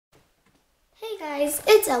Hey guys,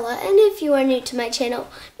 it's Ella, and if you are new to my channel,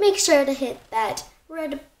 make sure to hit that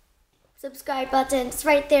red subscribe button. It's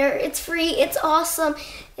right there. It's free. It's awesome.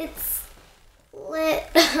 It's lit.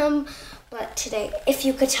 But today, if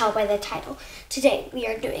you could tell by the title, today we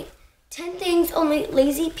are doing 10 things only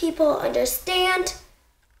lazy people understand.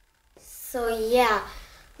 So yeah,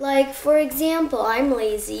 like for example, I'm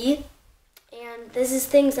lazy, and this is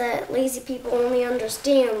things that lazy people only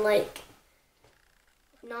understand, like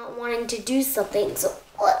not wanting to do something. So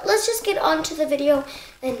let's just get on to the video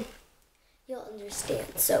and you'll understand.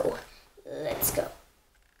 So let's go.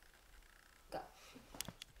 So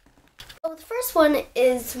the first one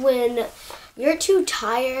is when you're too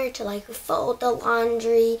tired to like fold the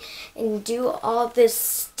laundry and do all this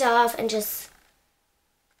stuff and just,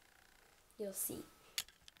 you'll see.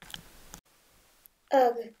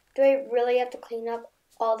 Do I really have to clean up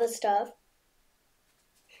all the stuff?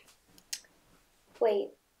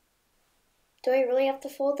 Wait. Do I really have to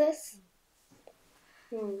fold this?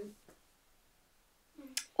 Oh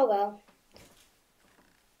well.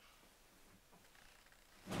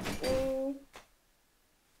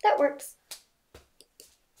 That works.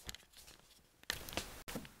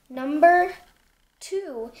 Number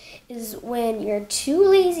 2 is when you're too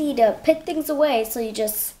lazy to put things away, so you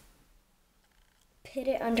just put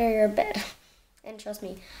it under your bed. And trust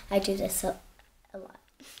me, I do this a lot.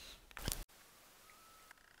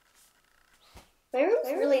 My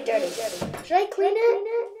room's really dirty. Should I clean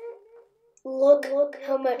it? Look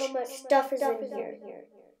how much stuff is in here.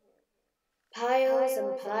 Piles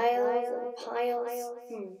and piles and piles.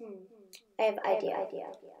 I have idea.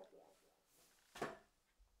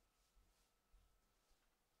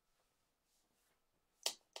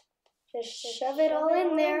 Just shove it all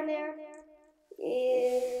in there.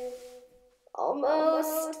 Yeah.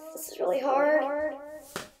 Almost. This is really hard.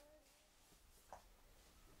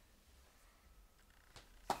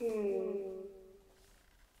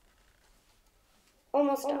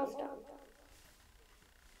 Almost done.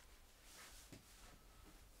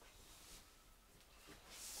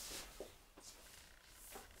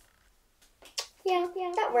 Yeah,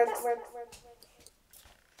 that works.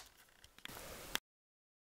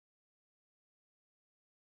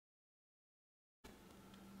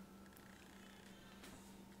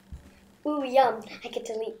 Ooh, yum. I get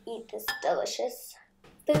to eat this delicious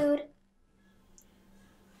food.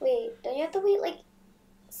 Wait, don't you have to wait like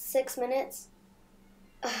 6 minutes?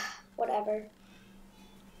 Whatever.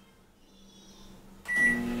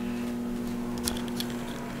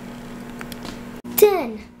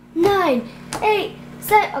 10, 9, 8,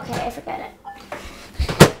 7. Okay, I forgot it.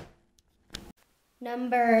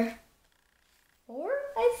 Number 4,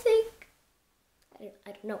 I think. I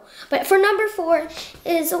don't know. But for number 4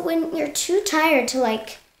 is when you're too tired to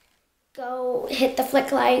like go hit the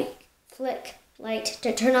flick light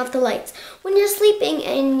to turn off the lights. When you're sleeping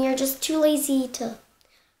and you're just too lazy to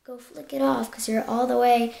go flick it off because you're all the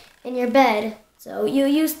way in your bed. So you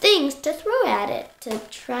use things to throw at it to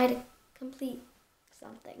try to complete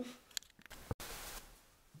something.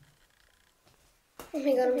 Oh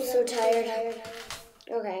my god, I'm so tired.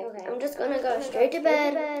 Okay, I'm just gonna go straight to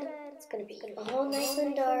bed. It's gonna be all nice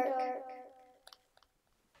and dark.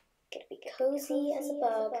 Gonna be cozy as a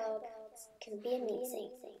bug. It's gonna be amazing.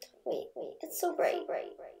 Wait, it's so bright.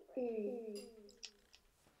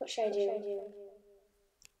 What should I do?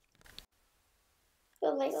 The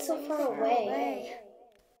light's so far away.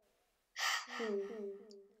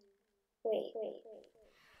 Wait.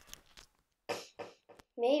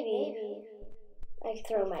 Maybe I could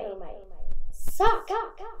throw my sock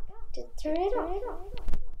to turn it off.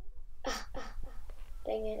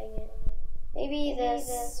 Dang it. Maybe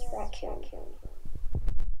this raccoon.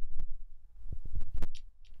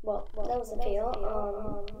 Well, that was a fail.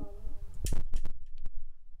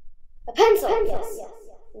 A pencil. Yes.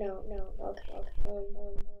 No.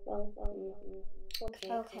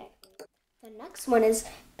 Okay. The next one is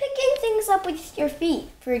picking things up with your feet.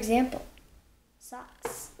 For example,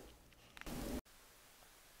 socks.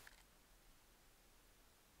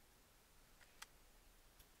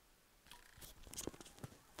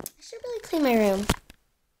 I should really clean my room.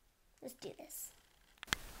 Let's do this.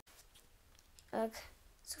 Ugh,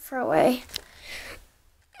 so far away.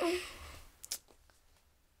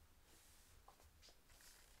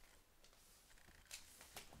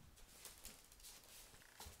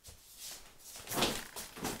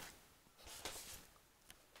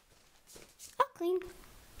 I'll clean.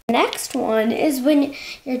 The next one is when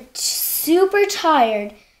you're super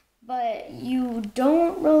tired, but you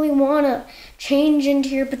don't really want to change into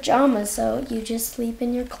your pajamas, so you just sleep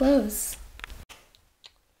in your clothes.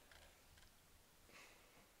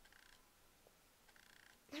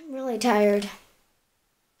 I'm really tired.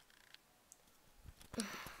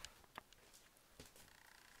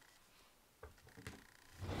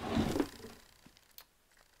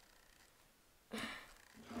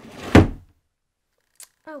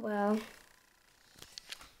 Oh well.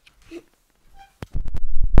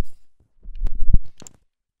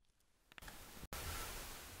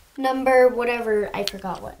 Number whatever, I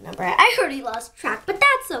forgot what number. I already lost track, but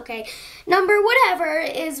that's okay. Number whatever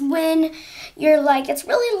is when you're like, it's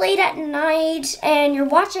really late at night and you're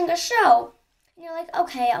watching a show. And you're like,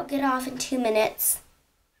 okay, I'll get off in 2 minutes.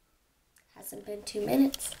 Hasn't been 2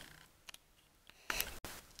 minutes.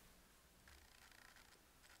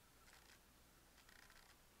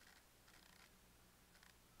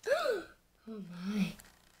 Oh my.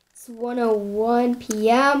 It's 1:01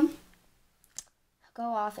 p.m. I'll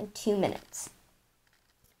go off in 2 minutes.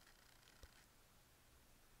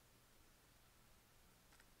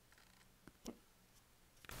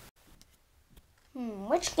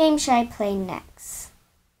 Which game should I play next?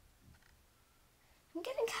 I'm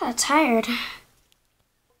getting kind of tired.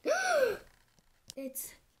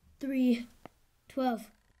 It's 3:12.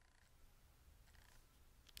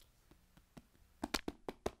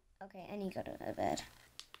 Okay, I need to go to bed.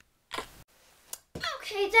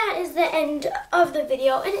 Okay, that is the end of the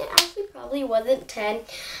video, and it actually probably wasn't 10.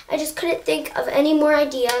 I just couldn't think of any more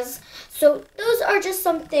ideas. So those are just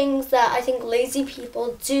some things that I think lazy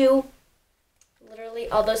people do. Literally,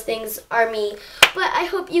 all those things are me. But I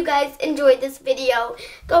hope you guys enjoyed this video.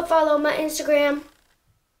 Go follow my Instagram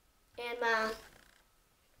and my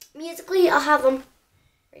Musical.ly. I'll have them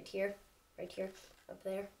right here, up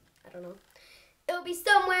there. I don't know. It will be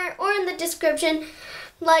somewhere or in the description.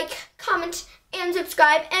 Like, comment, and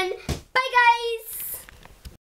subscribe. And bye, guys!